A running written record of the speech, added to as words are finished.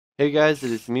Hey guys, it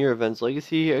is me,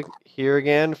 RevengeLegacy, here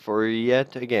again for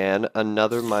yet again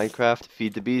another Minecraft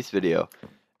Feed the Beast video.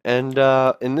 And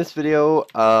in this video,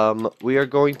 we are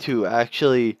going to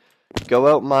actually go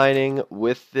out mining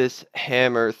with this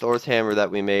hammer, Thor's hammer that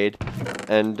we made,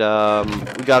 and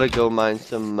we gotta go mine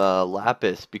some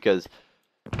lapis because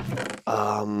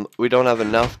we don't have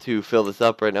enough to fill this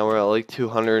up right now. We're at like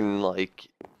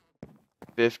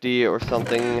 250 or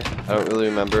something. I don't really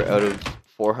remember out of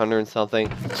 400 and something.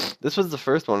 This was the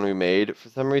first one we made. For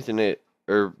some reason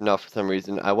or not for some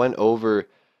reason, I went over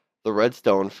the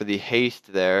redstone for the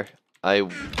haste there. I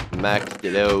maxed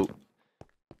it out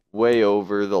way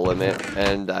over the limit,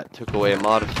 and that took away a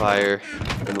modifier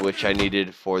in which I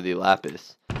needed for the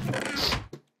lapis.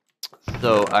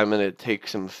 So I'm gonna take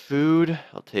some food.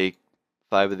 I'll take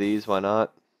 5 of these, why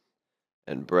not?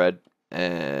 And bread.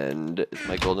 And is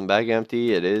my golden bag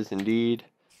empty? It is indeed.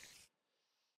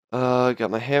 Got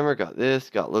my hammer, got this,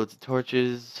 got loads of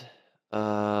torches.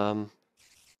 This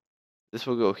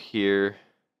will go here.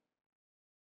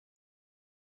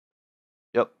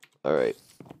 Yep, alright.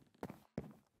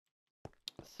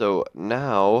 So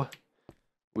now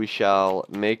we shall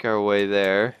make our way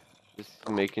there. Just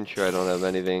making sure I don't have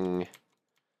anything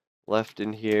left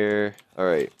in here.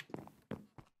 Alright.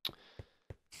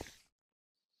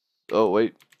 Oh,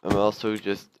 wait. I'm also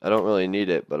just, I don't really need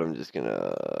it, but I'm just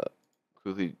gonna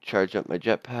quickly charge up my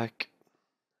jetpack.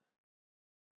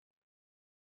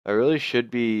 I really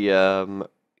should be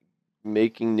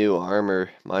making new armor.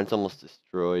 Mine's almost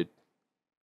destroyed.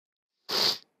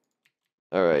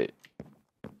 Alright.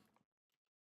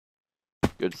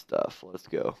 Good stuff. Let's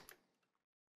go.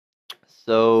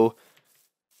 So,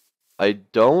 I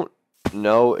don't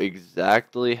know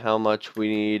exactly how much we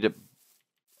need.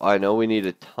 I know we need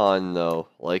a ton, though.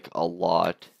 Like, a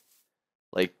lot.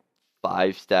 Like,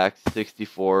 5 stacks,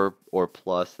 64 or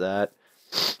plus that.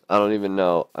 I don't even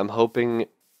know. I'm hoping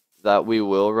that we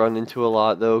will run into a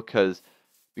lot, though, because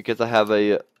I have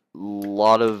a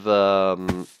lot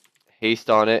of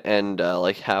haste on it and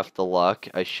like half the luck,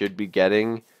 I should be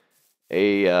getting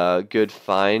a good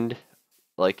find.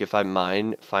 Like if I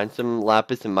find some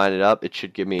lapis and mine it up, it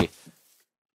should give me,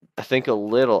 I think, a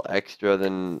little extra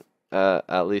than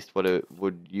at least what it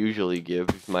would usually give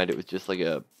if you mined it with just like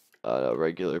a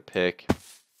regular pick.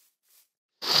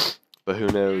 But who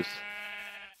knows?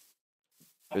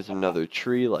 There's another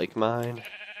tree like mine.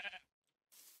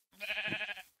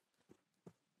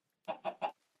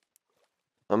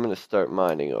 I'm gonna start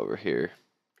mining over here.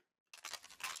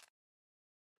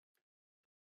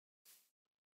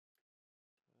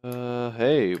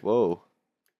 Hey, whoa.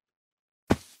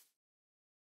 I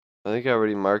think I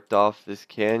already marked off this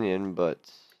canyon, but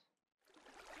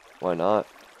why not?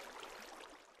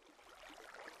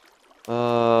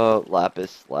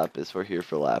 Lapis, we're here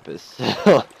for lapis.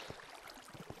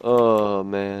 Oh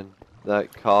man,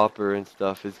 that copper and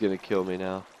stuff is gonna kill me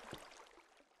now.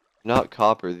 Not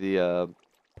copper, actually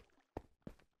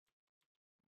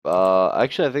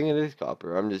I think it is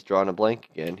copper. I'm just drawing a blank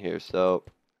again here, so,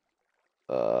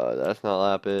 that's not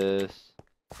lapis.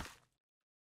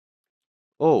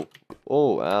 Oh,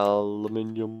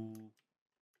 aluminium.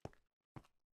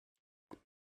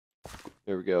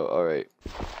 There we go, alright.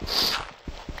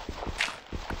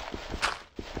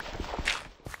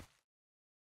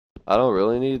 I don't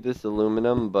really need this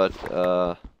aluminum, but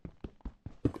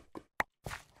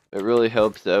it really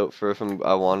helps out for if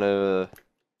I want to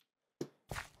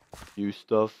use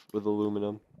stuff with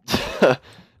aluminum.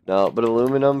 No, but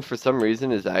aluminum for some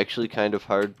reason is actually kind of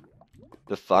hard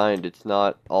to find. It's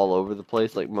not all over the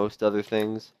place like most other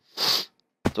things.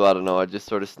 So I don't know, I just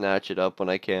sort of snatch it up when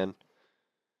I can.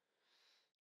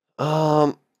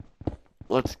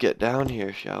 Let's get down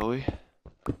here, shall we?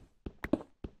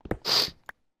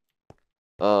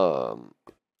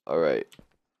 Alright.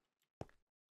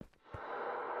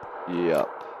 Yep.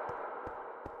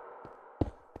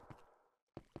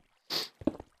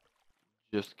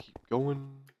 Just keep going.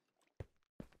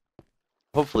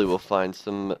 Hopefully we'll find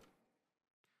some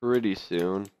pretty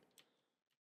soon.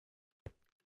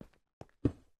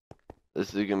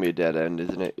 This is gonna be a dead end,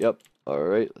 isn't it? Yep.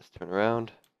 Alright, let's turn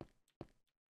around.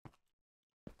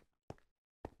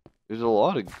 There's a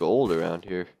lot of gold around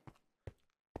here.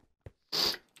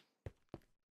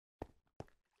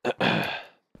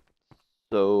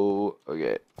 So,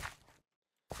 okay.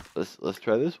 Let's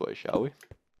try this way, shall we?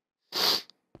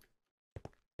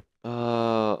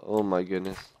 Oh my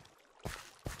goodness.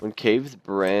 When caves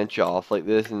branch off like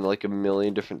this in like a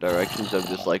million different directions, I'm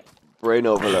just like, brain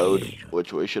overload.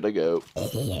 Which way should I go?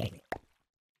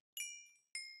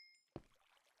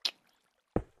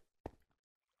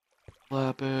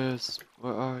 Lapis,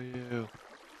 where are you?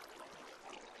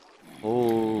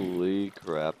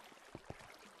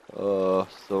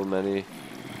 many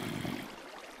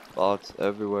spots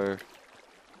everywhere.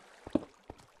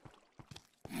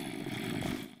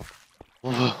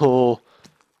 Whoa,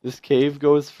 this cave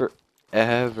goes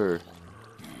forever.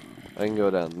 I can go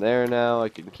down there now. I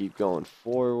can keep going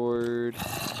forward.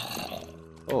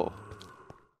 Oh,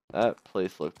 that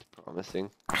place looked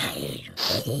promising.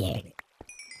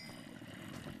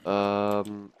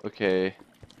 Okay.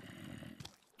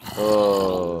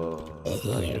 Oh,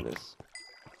 my goodness.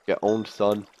 Get owned,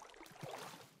 son.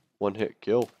 One hit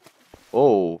kill.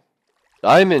 Oh,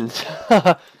 diamonds.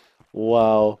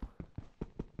 Wow.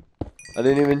 I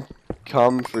didn't even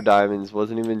come for diamonds.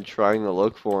 Wasn't even trying to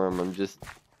look for them. I'm just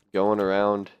going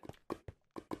around.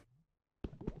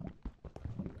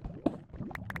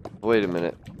 Wait a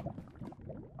minute.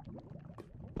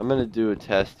 I'm gonna do a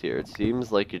test here. It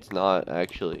seems like it's not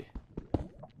actually.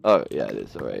 Oh, yeah, it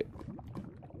is. Alright.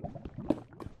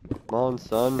 Come on,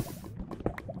 son.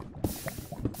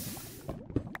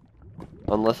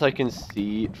 Unless I can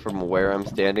see from where I'm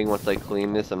standing once I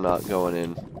clean this, I'm not going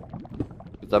in.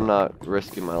 Because I'm not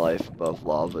risking my life above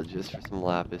lava just for some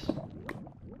lapis.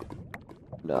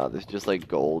 Nah, there's just like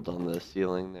gold on the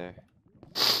ceiling there.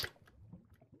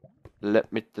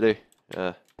 Let me through.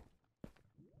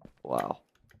 Wow.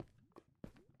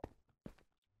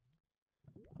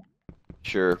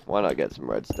 Sure, why not get some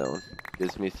redstone?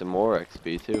 Gives me some more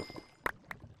XP too.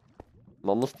 I'm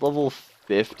almost level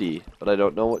 50, but I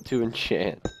don't know what to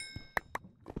enchant.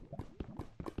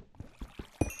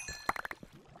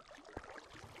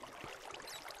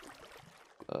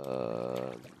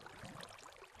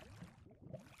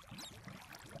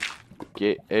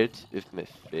 Get out of my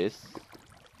face,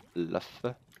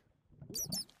 luffa.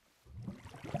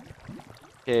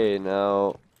 Okay,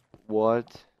 now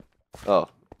what? Oh,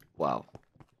 wow.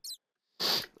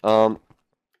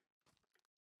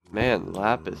 Man,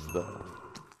 lapis though.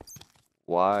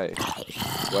 Why?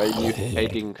 Why are you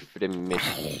hiding from me?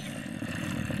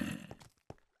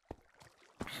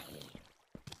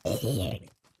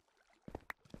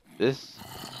 This?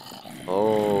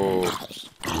 Oh.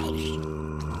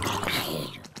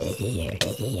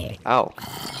 Ow.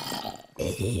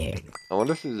 I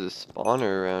wonder if there's a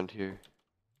spawner around here.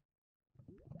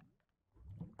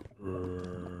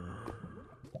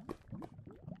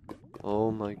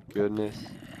 Oh my goodness.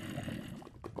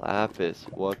 Lapis,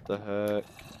 what the heck?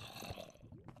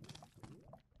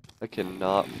 I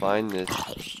cannot find this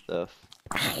stuff.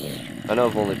 I know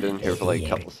I've only been here for like a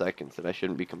couple seconds and I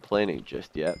shouldn't be complaining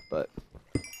just yet, but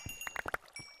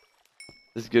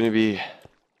this is gonna be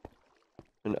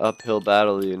an uphill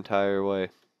battle the entire way.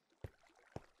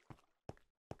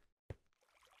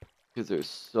 Because there's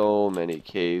so many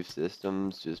cave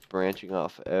systems just branching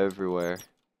off everywhere.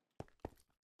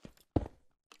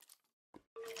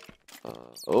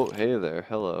 Oh, hey there,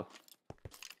 hello.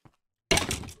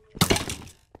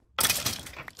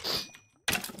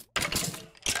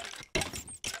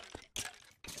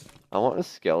 I want a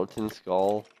skeleton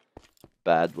skull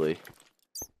badly.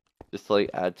 Just to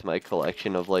like add to my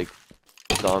collection of like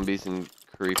zombies and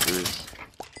creepers.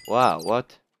 Wow,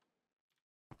 what?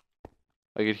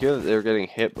 I could hear that they were getting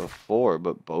hit before,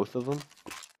 but both of them?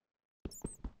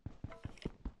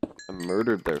 I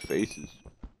murdered their faces.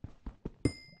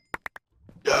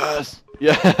 Yes!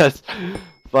 Yes!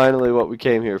 Finally what we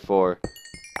came here for.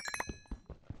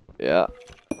 Yeah.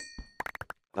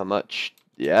 How much?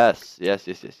 Yes, yes,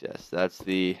 yes, yes, yes.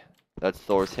 That's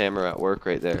Thor's hammer at work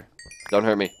right there. Don't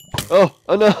hurt me. Oh,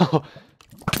 oh no!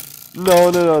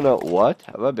 No, no, no, no. What?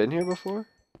 Have I been here before?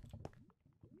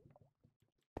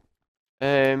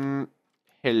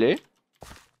 Hello?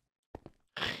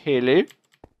 Hello?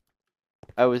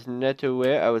 I was not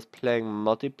aware I was playing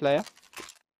multiplayer.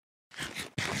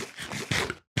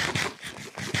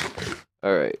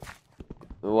 Alright.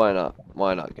 Why not?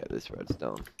 Why not get this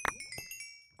redstone?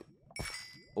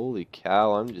 Holy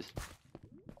cow, I'm just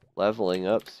leveling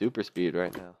up super speed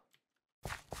right now.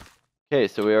 Okay,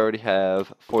 so we already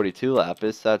have 42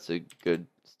 lapis. That's a good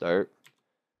start.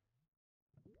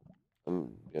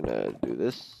 I'm gonna do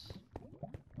this.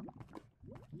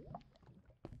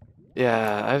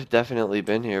 Yeah, I've definitely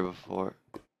been here before.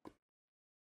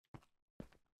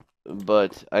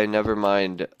 But I never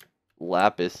mind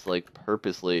lapis, like,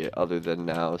 purposely other than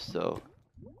now, so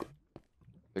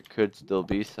there could still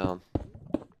be some.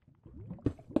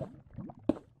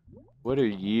 What are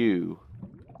you?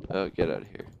 Oh, get out of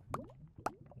here.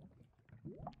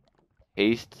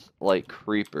 Haste like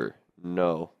creeper.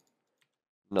 No.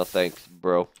 No thanks,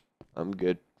 bro. I'm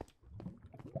good.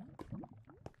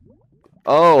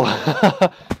 Oh!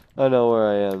 I know where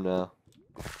I am now.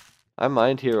 I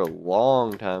mined here a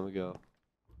long time ago.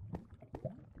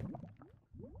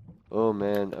 Oh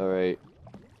man, alright.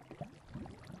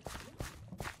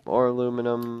 More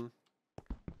aluminum.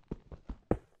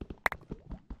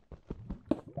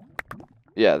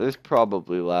 Yeah, there's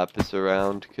probably lapis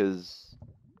around, because...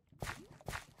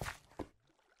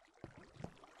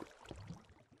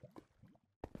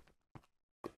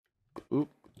 Oop.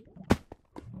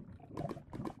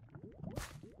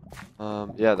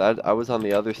 Yeah, that I was on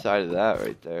the other side of that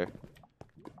right there.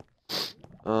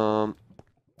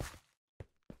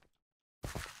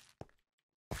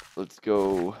 Let's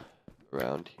go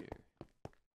around here.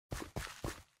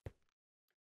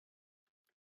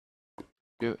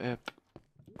 Go up.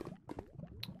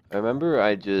 I remember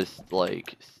I just,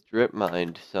 like, strip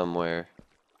mined somewhere.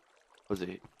 Was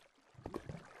it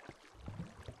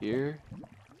here?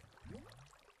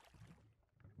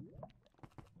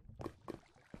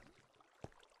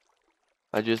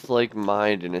 I just, like,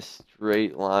 mined in a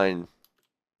straight line.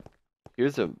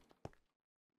 Here's a...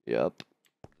 Yep.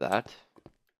 That.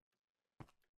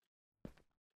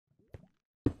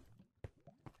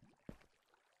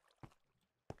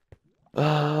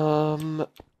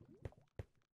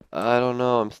 I don't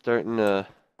know. I'm starting to...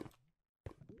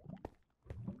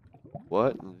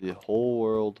 What in the whole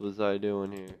world was I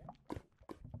doing here?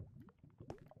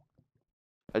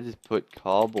 I just put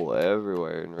cobble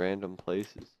everywhere in random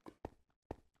places.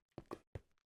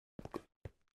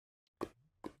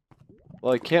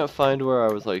 Well, I can't find where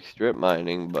I was, like, strip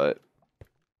mining, but...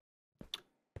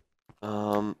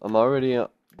 I'm already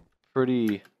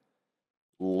pretty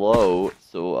low,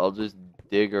 so I'll just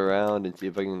dig around and see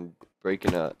if I can break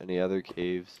into any other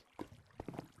caves.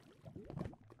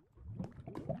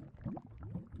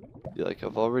 Feel like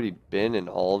I've already been in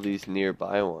all these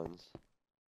nearby ones.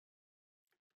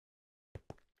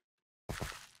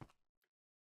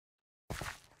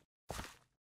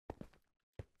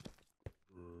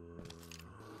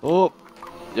 Oh!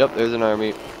 Yep, there's an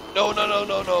army. No, no, no,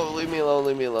 no, no! Leave me alone,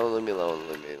 leave me alone, leave me alone,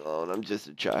 leave me alone. I'm just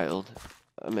a child.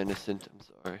 I'm innocent, I'm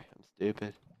sorry. I'm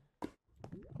stupid.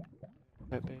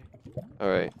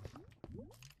 Alright.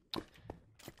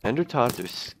 Ender taunts are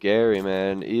scary,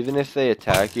 man. Even if they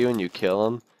attack you and you kill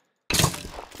them,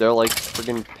 they're like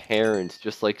friggin' parents,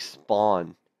 just like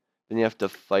spawn. Then you have to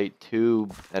fight 2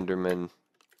 Endermen.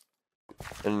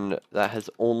 And that has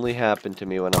only happened to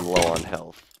me when I'm low on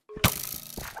health.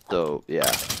 So,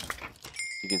 yeah.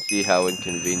 You can see how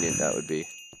inconvenient that would be.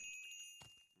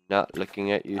 Not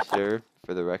looking at you, sir,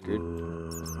 for the record.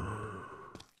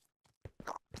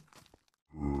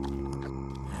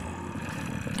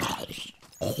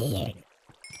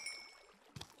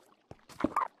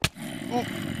 Ooh,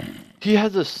 he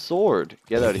has a sword.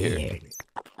 Get out of here.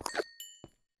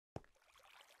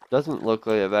 Doesn't look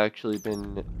like I've actually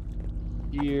been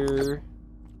here.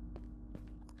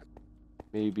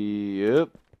 Maybe, yep.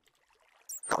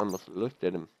 I must have looked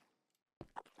at him.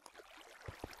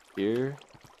 Here?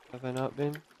 Have I not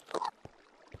been?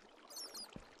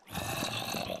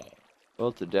 Well,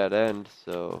 it's a dead end,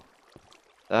 so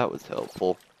that was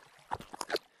helpful.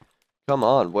 Come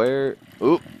on, where?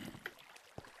 Oop.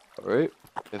 Alright,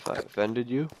 if I offended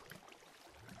you.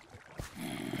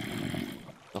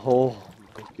 Oh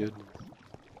my goodness.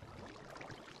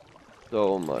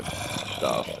 So much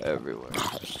stuff everywhere.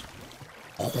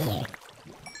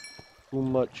 Too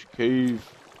much cave.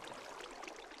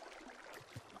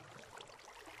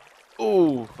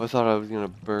 Oh, I thought I was gonna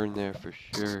burn there for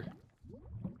sure.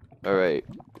 Alright.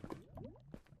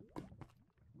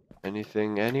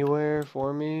 Anything anywhere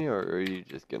for me, or are you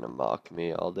just gonna mock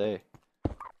me all day?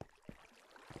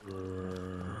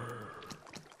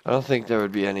 I don't think there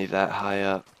would be any that high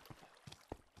up.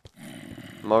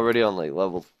 I'm already on like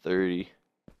level 30.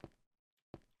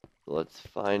 So let's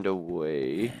find a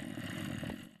way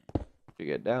to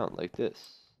get down like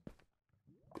this.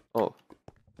 Oh.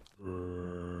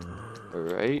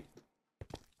 Alright.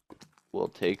 We'll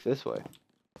take this way.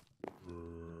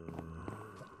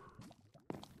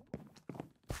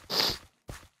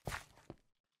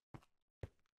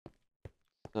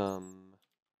 Some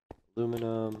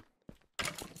aluminum.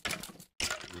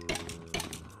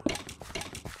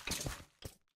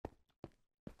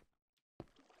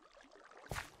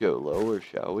 Go lower,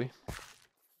 shall we?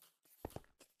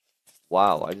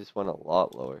 Wow, I just went a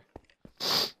lot lower.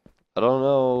 I don't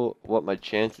know what my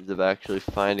chances of actually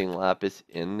finding lapis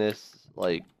in this,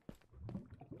 like,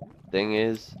 thing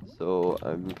is, so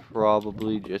I'm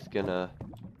probably just gonna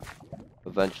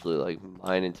eventually, like,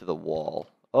 mine into the wall.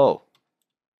 Oh!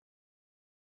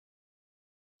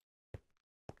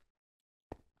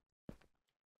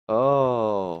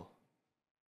 Oh!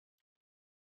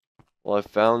 Well, I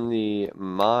found the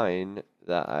mine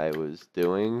that I was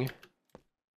doing.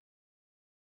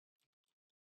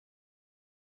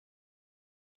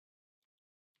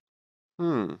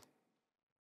 I'm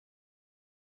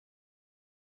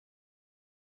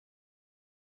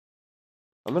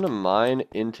gonna mine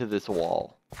into this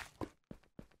wall.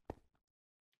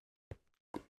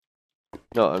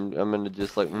 No, I'm gonna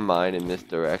just like mine in this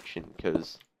direction,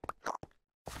 because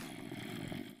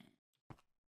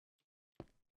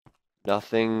none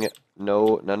of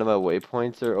my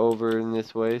waypoints are over in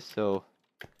this way, so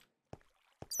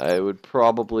I would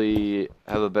probably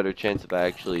have a better chance of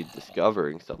actually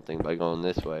discovering something by going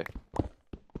this way.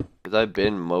 Because I've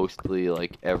been mostly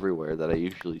like everywhere that I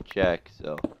usually check,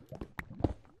 so.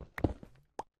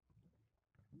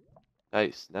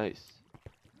 Nice, nice.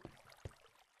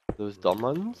 Those dumb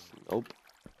ones? Nope.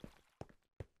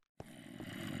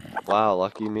 Wow,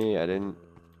 lucky me, I didn't.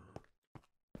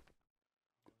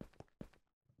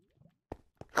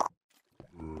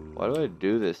 Why do I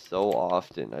do this so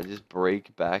often? I just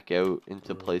break back out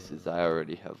into places I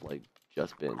already have, like,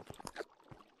 just been.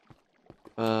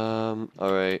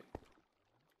 Alright.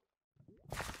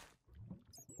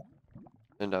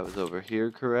 And I was over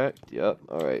here, correct? Yep,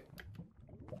 alright.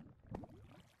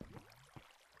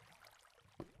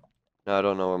 Now I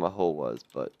don't know where my hole was,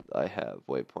 but I have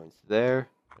waypoints there,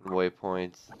 and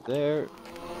waypoints there.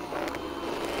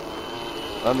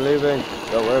 I'm leaving!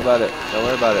 Don't worry about it, don't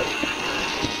worry about it.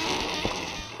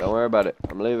 Don't worry about it,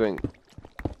 I'm leaving.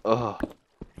 Oh,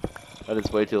 that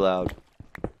is way too loud.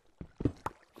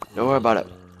 Don't worry about it.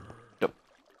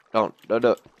 Don't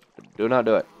do it. Do not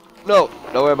do it. No,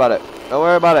 don't worry about it. Don't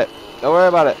worry about it. Don't worry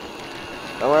about it.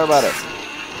 Don't worry about it.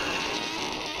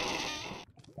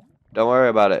 Don't worry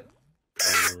about it.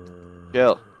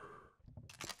 Chill.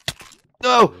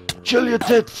 No! Chill your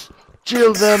tits!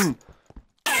 Chill them!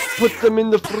 Put them in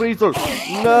the freezer!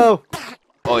 No!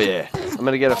 Oh yeah. I'm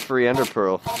gonna get a free ender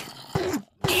pearl.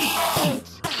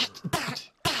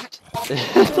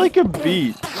 It's like a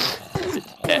beat.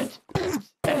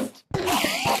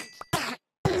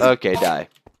 Okay, die.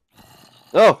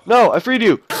 Oh, no! I freed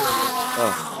you!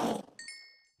 Oh.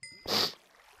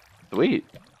 Sweet.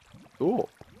 Cool.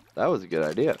 That was a good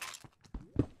idea.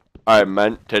 I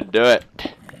meant to do it.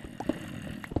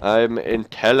 I'm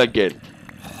intelligent.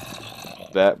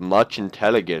 That much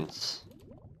intelligence.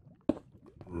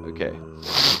 Okay.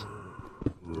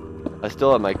 I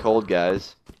still have my cold,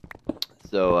 guys.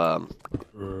 So,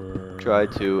 try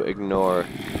to ignore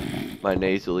my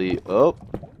nasally. Oh.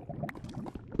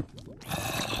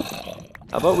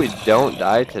 How about we don't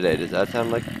die today? Does that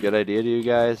sound like a good idea to you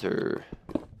guys, or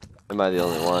am I the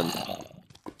only one?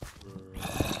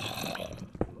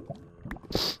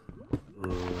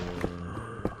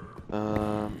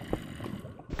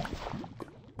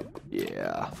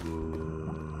 Yeah.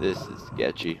 This is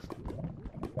sketchy.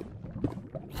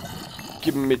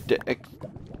 Give me the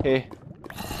XP.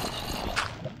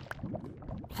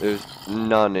 There's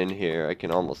none in here. I can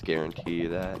almost guarantee you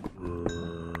that.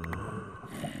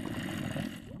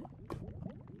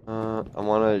 I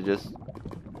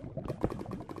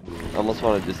almost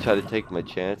want to just try to take my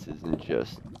chances and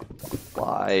just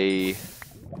fly.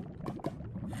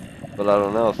 But I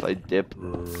don't know if I dip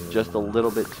just a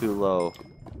little bit too low.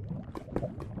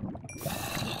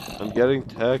 I'm getting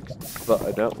texts, but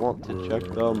I don't want to check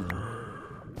them.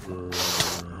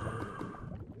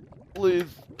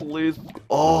 Please, please.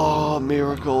 Oh,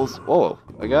 miracles. Whoa,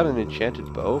 I got an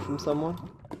enchanted bow from someone.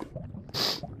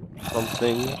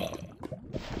 Something.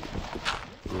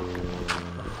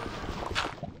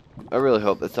 I really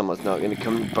hope that someone's not going to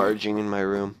come barging in my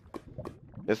room.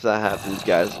 If that happens,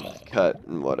 guys, I'll just cut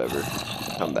and whatever.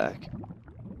 Come back.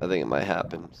 I think it might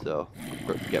happen, so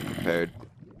get prepared.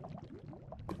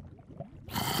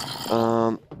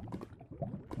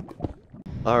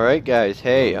 Alright, guys.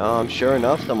 Hey, sure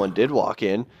enough, someone did walk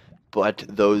in, but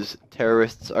those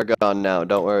terrorists are gone now.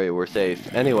 Don't worry, we're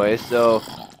safe. Anyway, so,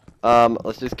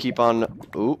 let's just keep on...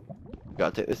 Ooh,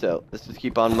 gotta take this out. Let's just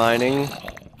keep on mining.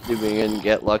 See if we can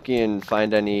get lucky and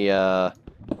find any, I'm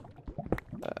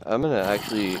gonna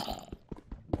actually...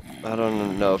 I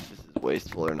don't know if this is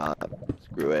wasteful or not.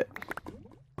 Screw it.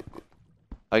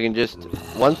 I can just...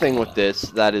 One thing with this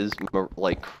that is,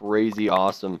 like, crazy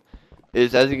awesome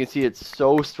is, as you can see, it's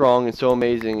so strong and so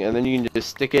amazing, and then you can just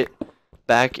stick it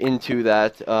back into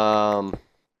that,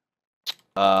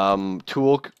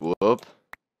 tool... Whoop.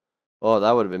 Oh,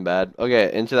 that would have been bad.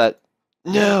 Okay, into that...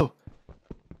 No!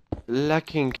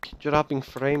 Lacking, dropping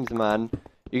frames, man.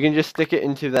 You can just stick it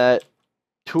into that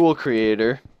tool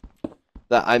creator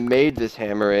that I made this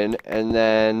hammer in, and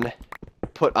then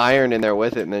put iron in there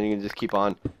with it, and then you can just keep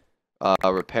on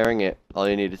repairing it. All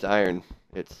you need is iron.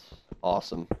 It's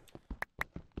awesome.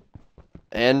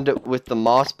 And with the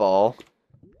moss ball,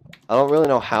 I don't really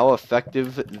know how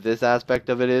effective this aspect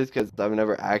of it is because I've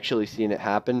never actually seen it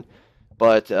happen,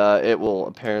 but it will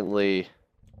apparently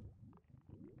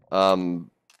start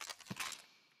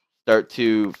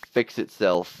to fix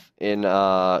itself in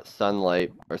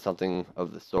sunlight or something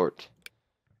of the sort.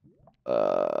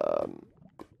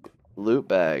 Loot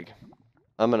bag.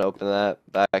 I'm gonna open that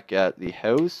back at the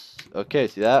house. Okay,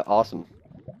 see that? Awesome.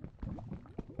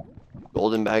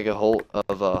 Golden bag of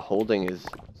holding is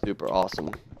super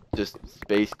awesome. Just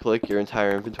space click your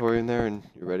entire inventory in there and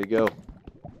you're ready to go.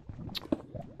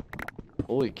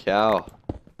 Holy cow.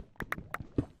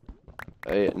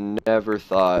 I never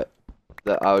thought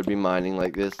that I would be mining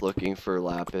like this looking for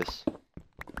lapis.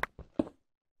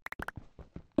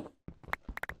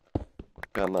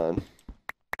 Come on.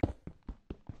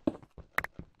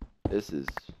 This is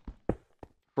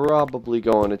probably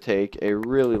going to take a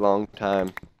really long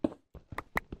time.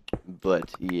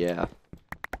 But yeah.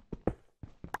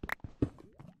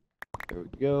 There we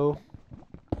go.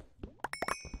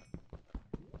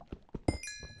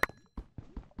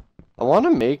 I want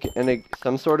to make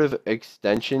some sort of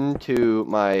extension to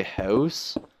my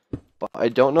house, but I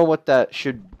don't know what that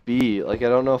should be. Like, I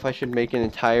don't know if I should make an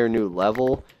entire new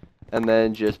level and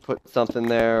then just put something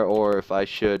there, or if I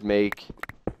should make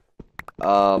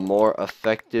a more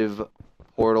effective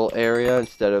portal area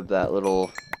instead of that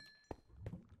little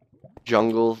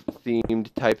jungle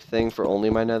themed type thing for only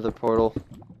my nether portal.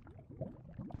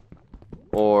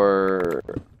 Or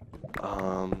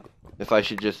if I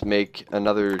should just make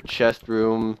another chest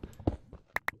room.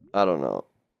 I don't know.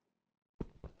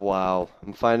 Wow,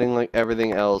 I'm finding like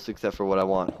everything else except for what I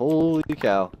want. Holy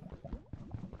cow.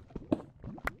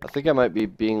 I think I might be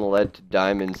being led to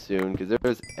diamonds soon because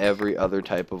there's every other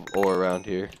type of ore around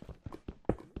here.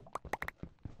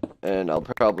 And I'll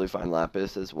probably find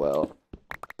lapis as well.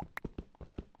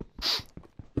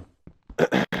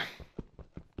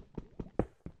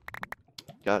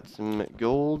 Got some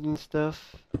gold and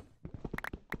stuff.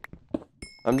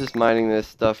 I'm just mining this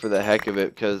stuff for the heck of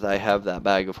it because I have that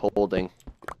bag of holding.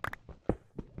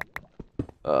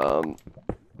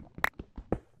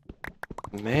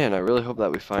 Man, I really hope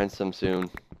that we find some soon.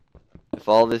 If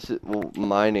all this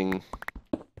mining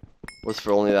was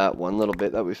for only that one little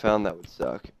bit that we found, that would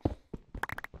suck.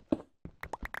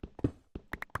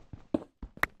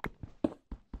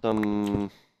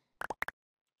 Some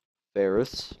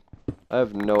ferrous. I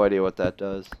have no idea what that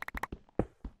does,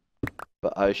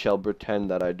 but I shall pretend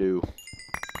that I do.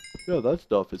 Yeah, that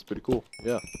stuff is pretty cool.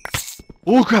 Yeah.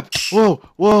 Oh crap! Whoa!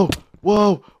 Whoa!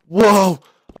 Whoa! Whoa!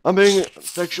 I'm being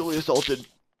sexually assaulted.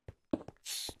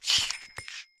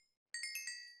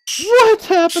 What's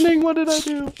happening? What did I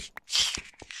do?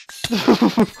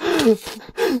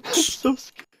 I'm so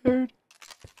scared.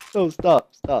 Oh,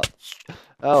 stop! Stop!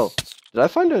 Oh, did I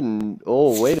find a?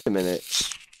 Oh, wait a minute.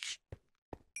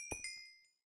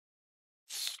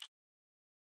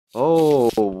 Oh,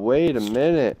 wait a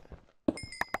minute.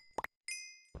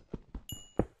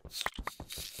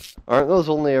 Aren't those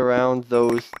only around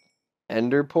those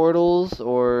ender portals,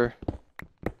 or...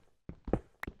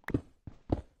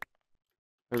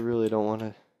 I really don't want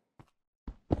to...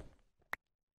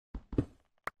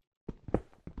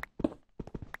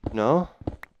 No?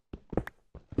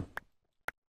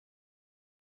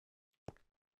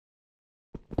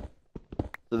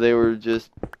 So they were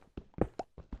just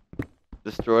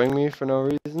destroying me for no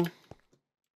reason?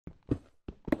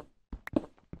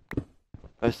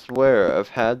 I swear, I've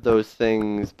had those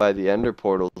things by the ender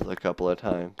portals a couple of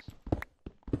times.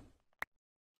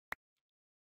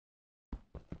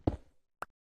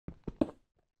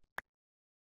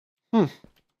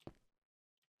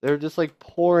 They're just like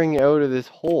pouring out of this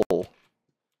hole.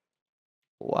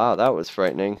 Wow, that was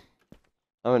frightening.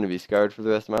 I'm gonna be scarred for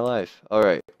the rest of my life.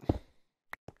 Alright.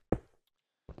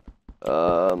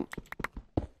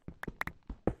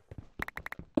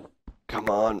 Come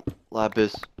on,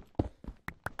 lapis.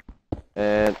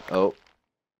 And, oh.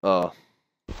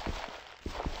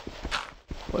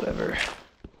 Whatever.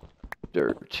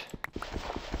 Dirt.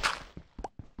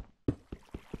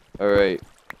 Alright.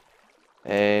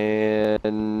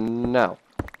 And now.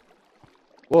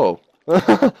 Whoa.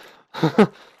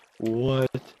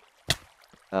 What?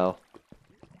 Ow.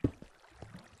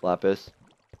 Lapis.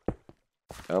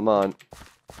 Come on.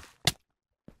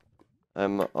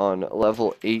 I'm on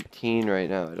level 18 right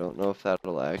now. I don't know if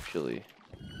that'll actually...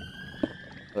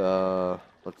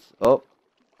 let's... Oh!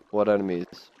 What enemies?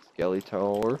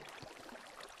 Skeletor.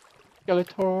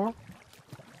 Skeletor.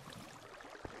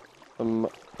 Some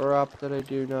crap that I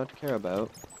do not care about.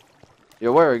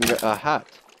 You're wearing a hat.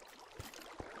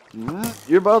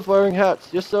 You're both wearing hats.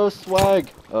 You're so swag.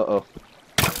 Uh-oh.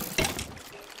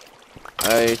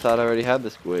 I thought I already had the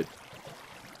squid.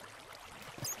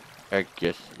 I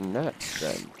guess not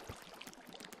then.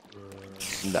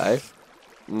 Die?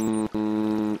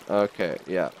 Okay,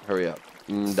 yeah, hurry up.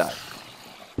 Die.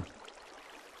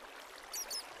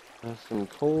 Some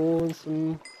coal and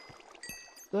some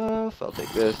stuff. I'll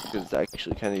take this because it's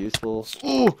actually kind of useful.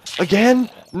 Ooh! Again?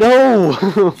 No!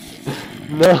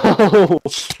 No!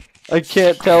 I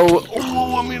can't tell.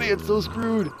 Oh, I'm gonna get so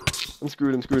screwed. I'm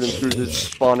screwed. There's a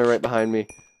spawner right behind me.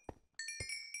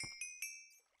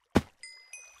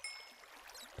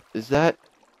 Is that?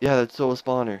 Yeah, that's so a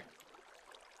spawner.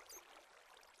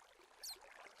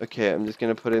 Okay, I'm just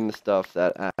gonna put in the stuff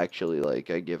that actually,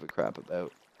 like, I give a crap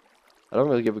about. I don't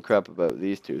really give a crap about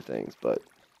these two things, but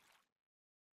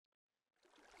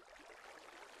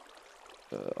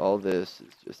all this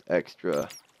is just extra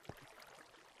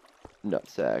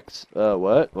nutsacks.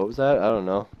 What? What was that? I don't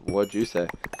know. What'd you say?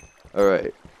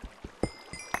 Alright.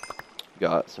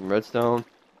 Got some redstone.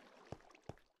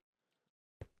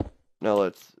 Now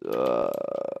let's,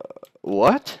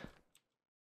 what?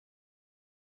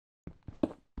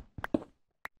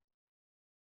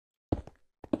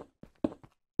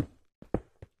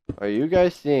 Are you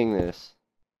guys seeing this?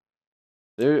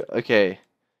 Okay.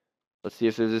 Let's see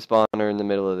if there's a spawner in the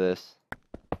middle of this.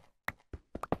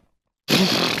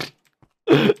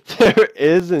 There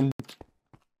isn't.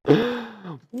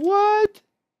 What?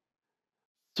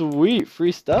 Sweet,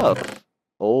 free stuff.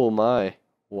 Oh my.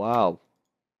 Wow.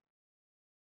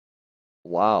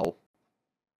 Wow.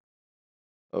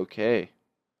 Okay.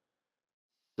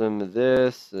 Some of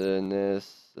this and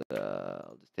this.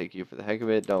 I'll just take you for the heck of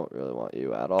it. Don't really want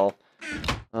you at all.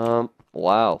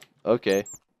 Wow. Okay.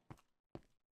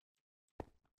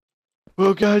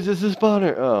 Oh, guys, this is a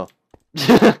spawner. Oh.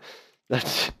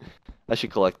 I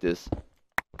should collect this.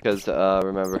 Because,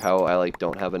 remember how I, like,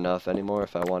 don't have enough anymore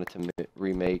if I wanted to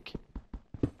remake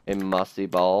a mossy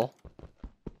ball.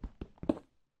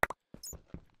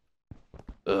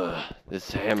 Ugh,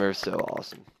 this hammer is so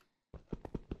awesome.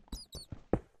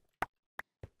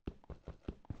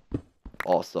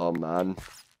 Awesome, man.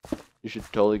 You should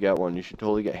totally get one. You should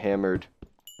totally get hammered.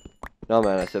 No,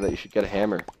 man, I said that you should get a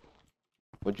hammer.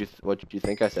 What did you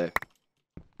think I say?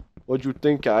 What'd you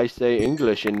think I say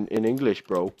English in English,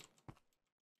 bro?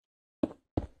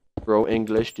 Bro,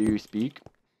 English, do you speak?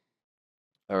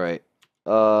 Alright.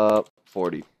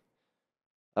 40.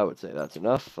 I would say that's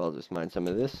enough. I'll just mine some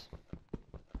of this.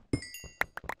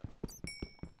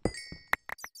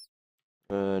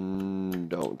 And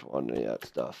don't want any of that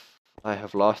stuff. I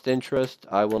have lost interest.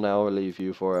 I will now leave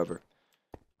you forever.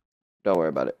 Don't worry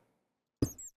about it.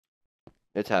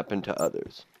 It's happened to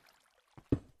others.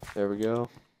 There we go.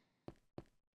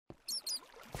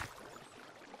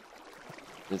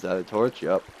 Is that a torch?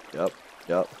 Yep. But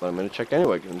I'm gonna check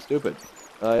anyway because I'm stupid.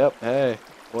 Yep. Hey,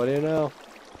 what do you know?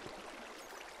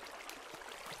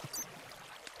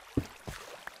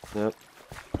 Yep.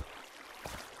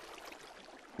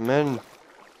 Man.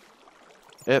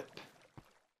 Yep.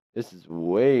 This is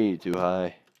way too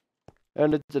high.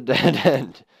 And it's a dead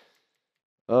end.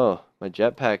 Oh, my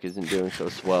jetpack isn't doing so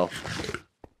swell.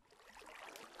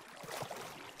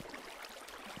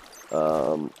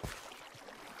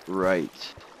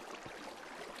 Right.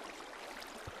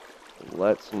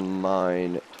 Let's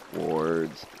mine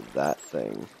towards that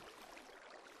thing.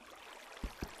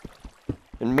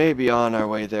 And maybe on our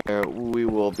way there, we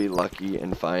will be lucky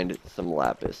and find some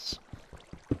lapis.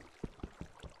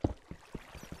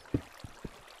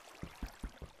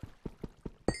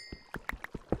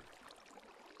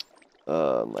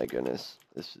 Oh my goodness.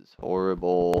 This is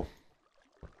horrible.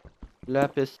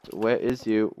 Lapis, where is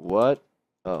you? What?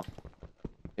 Oh.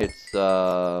 It's,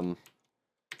 that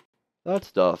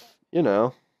stuff. You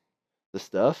know. The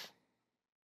stuff.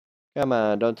 Come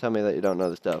on, don't tell me that you don't know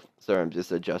the stuff. Sorry, I'm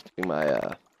just adjusting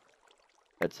my,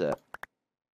 headset.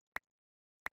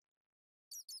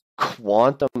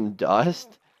 Quantum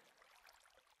dust?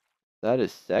 That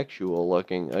is sexual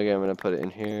looking. Okay, I'm gonna put it in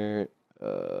here.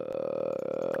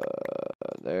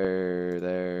 There.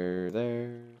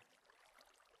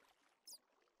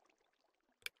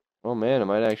 Oh man, I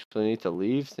might actually need to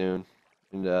leave soon.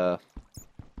 And,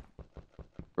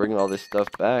 bring all this stuff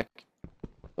back.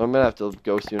 I'm gonna have to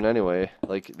go soon anyway,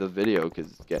 like the video,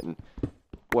 because it's getting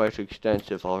quite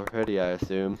extensive already, I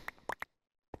assume.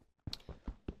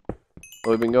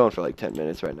 Well, we've been going for like 10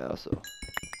 minutes right now, so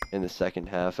in the second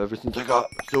half, ever since I got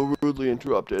so rudely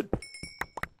interrupted.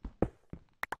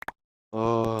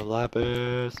 Oh,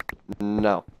 lapis.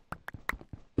 No.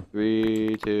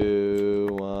 3, 2,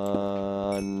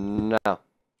 1, now.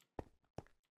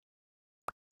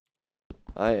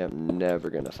 I am never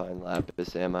gonna find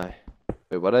lapis, am I?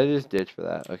 Wait, what did I just ditch for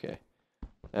that? Okay.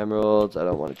 Emeralds. I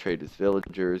don't want to trade with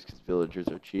villagers because villagers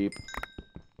are cheap.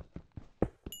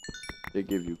 They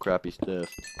give you crappy stuff.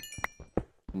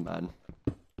 Man.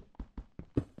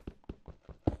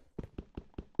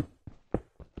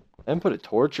 I haven't put a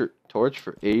torch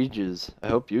for ages. I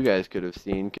hope you guys could have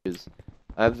seen because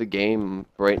I have the game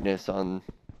brightness on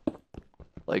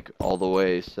like all the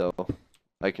way, so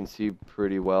I can see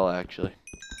pretty well actually.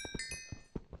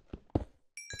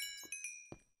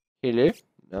 Hello?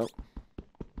 No.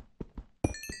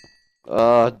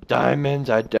 Diamonds,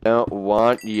 I don't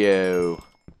want you.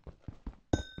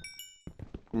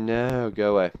 No,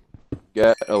 go away.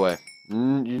 Get away.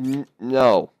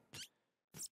 No.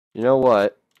 You know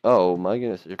what? Oh my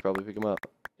goodness, I should probably pick him up.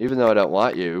 Even though I don't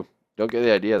want you, don't get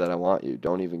the idea that I want you.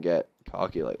 Don't even get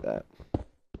cocky like that.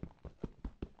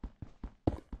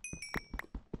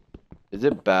 Is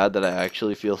it bad that I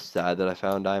actually feel sad that I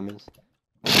found diamonds?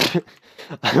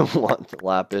 I want the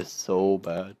lapis so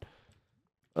bad.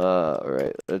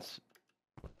 Alright, let's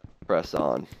press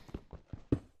on.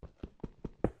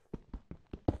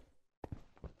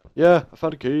 Yeah, I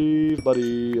found a cave,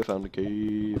 buddy. I found a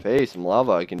cave. Hey, some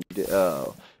lava I can do.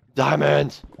 Oh.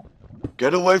 Diamonds!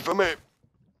 Get away from me!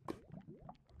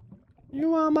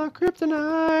 You are my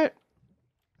kryptonite!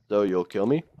 So you'll kill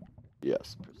me?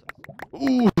 Yes.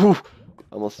 Ooh!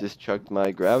 Almost just chucked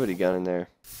my gravity gun in there.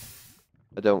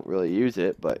 I don't really use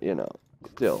it, but, you know,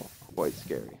 still quite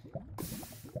scary.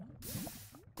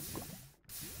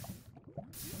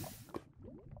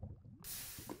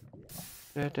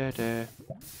 Da, da, da.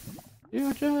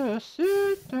 You just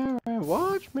sit there and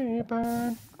watch me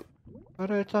burn,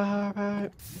 but it's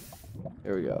alright.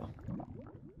 Here we go.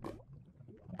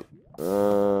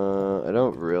 I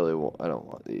don't really want. I don't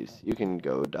want these. You can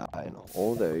go die in a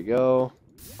hole. There you go.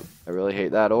 I really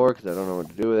hate that ore because I don't know what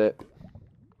to do with it.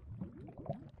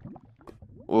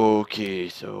 Okay,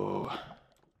 so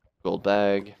gold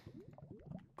bag.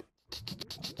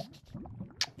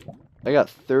 I got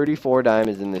 34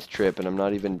 diamonds in this trip, and I'm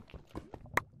not even.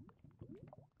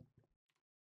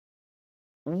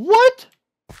 What?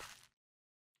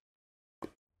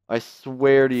 I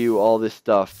swear to you, all this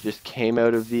stuff just came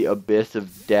out of the abyss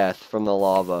of death from the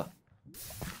lava.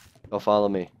 Go follow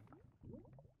me.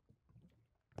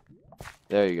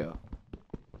 There you go.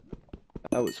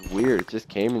 That was weird. It just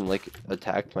came and, like,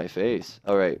 attacked my face.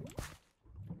 Alright.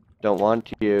 Don't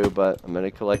want you, but I'm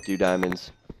gonna collect you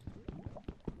diamonds.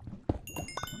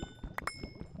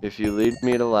 If you lead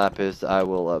me to lapis, I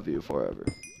will love you forever.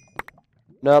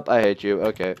 Nope, I hate you.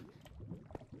 Okay.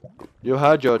 You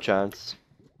had your chance.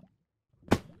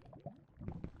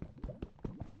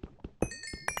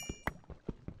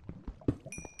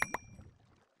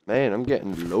 Man, I'm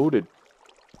getting loaded.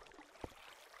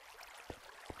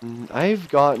 I've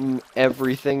gotten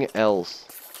everything else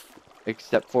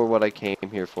except for what I came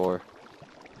here for.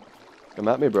 Come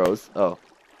at me, bros. Oh.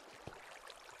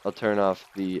 I'll turn off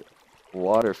the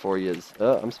water for you.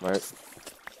 Oh, I'm smart.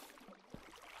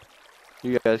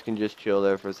 You guys can just chill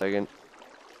there for a second.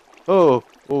 Oh,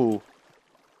 oh.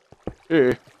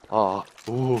 Eh. Ah,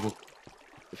 oh.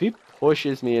 If he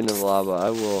pushes me into the lava, I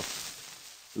will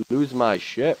lose my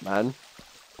shit, man.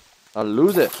 I'll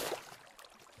lose it.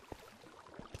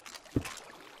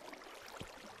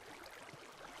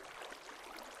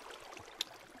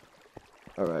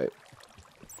 Alright.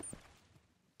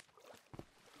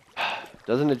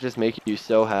 Doesn't it just make you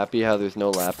so happy how there's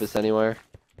no lapis anywhere?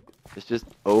 It's just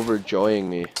overjoying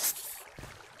me.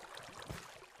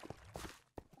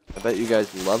 I bet you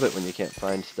guys love it when you can't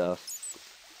find stuff.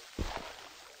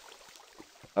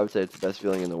 I would say it's the best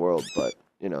feeling in the world, but,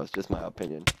 you know, it's just my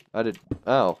opinion.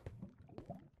 Ow.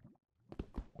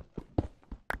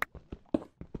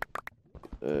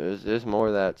 Is this more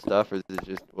of that stuff, or is it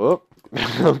just, whoop?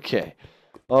 Okay.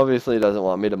 Obviously, it doesn't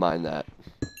want me to mine that.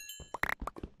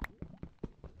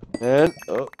 And,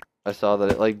 oh, I saw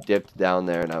that it, like, dipped down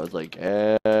there, and I was like,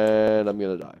 and I'm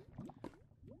gonna die.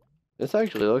 This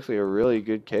actually looks like a really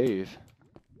good cave.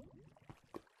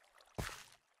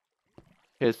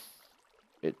 Yes,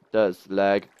 it does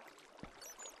lag.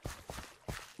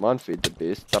 Come on, feed the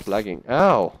beast. Stop lagging.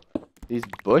 Ow! These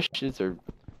bushes are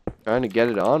trying to get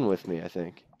it on with me, I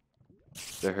think.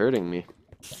 They're hurting me.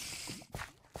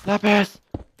 Lapis!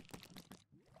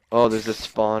 Oh, there's a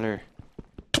spawner.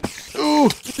 Ooh!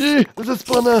 There's a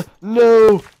spawner!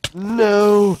 No!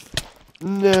 No!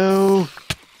 No!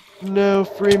 No!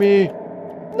 Free me!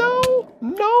 No!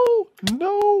 No!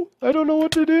 No! I don't know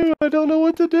what to do! I don't know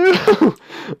what to do!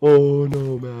 Oh,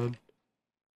 no, man.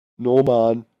 No,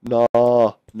 man.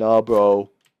 Nah. Nah, bro.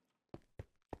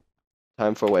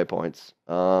 Time for waypoints.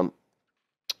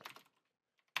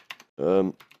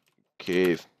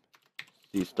 Cave.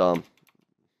 System.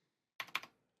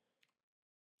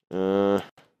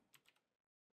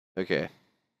 Okay.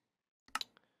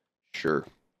 Sure.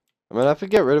 I'm gonna have to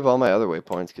get rid of all my other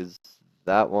waypoints because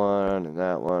that one and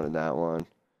that one and that one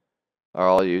are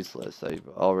all useless. I've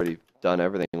already done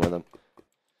everything with them.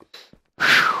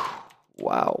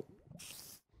 Wow.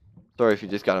 Sorry if you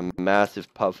just got a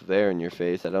massive puff of air in your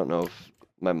face. I don't know if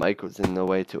my mic was in the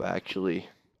way to actually,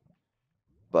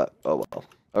 but oh well.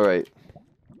 Alright.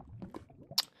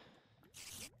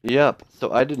 Yep,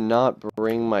 so I did not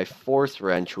bring my force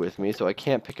wrench with me, so I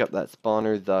can't pick up that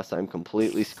spawner, thus I'm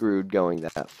completely screwed going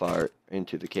that far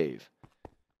into the cave.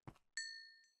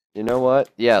 You know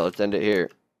what? Yeah, let's end it here.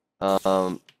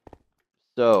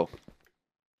 So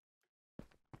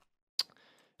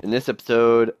in this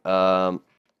episode,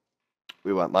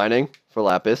 we went mining for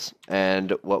lapis,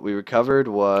 and what we recovered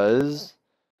was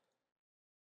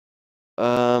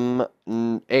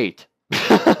 8.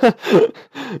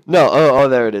 No, oh,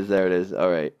 there it is. All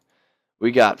right.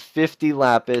 We got 50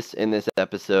 lapis in this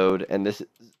episode, and this is,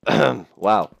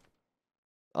 wow.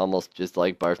 Almost just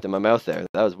like barfed in my mouth there.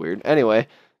 That was weird. Anyway,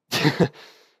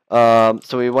 so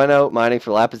we went out mining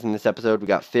for lapis in this episode. We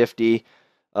got 50.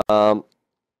 I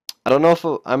don't know if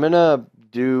I'm gonna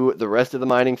do the rest of the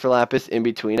mining for lapis in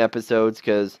between episodes,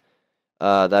 because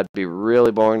that'd be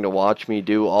really boring to watch me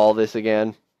do all this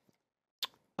again.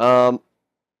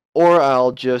 Or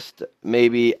I'll just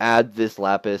maybe add this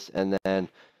lapis and then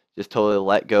just totally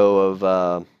let go of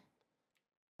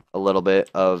a little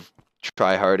bit of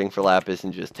try-harding for lapis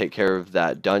and just take care of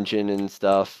that dungeon and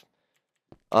stuff.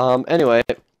 Anyway,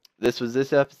 this was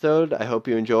this episode. I hope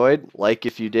you enjoyed. Like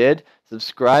if you did.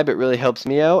 Subscribe. It really helps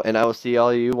me out. And I will see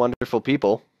all you wonderful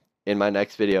people in my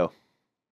next video.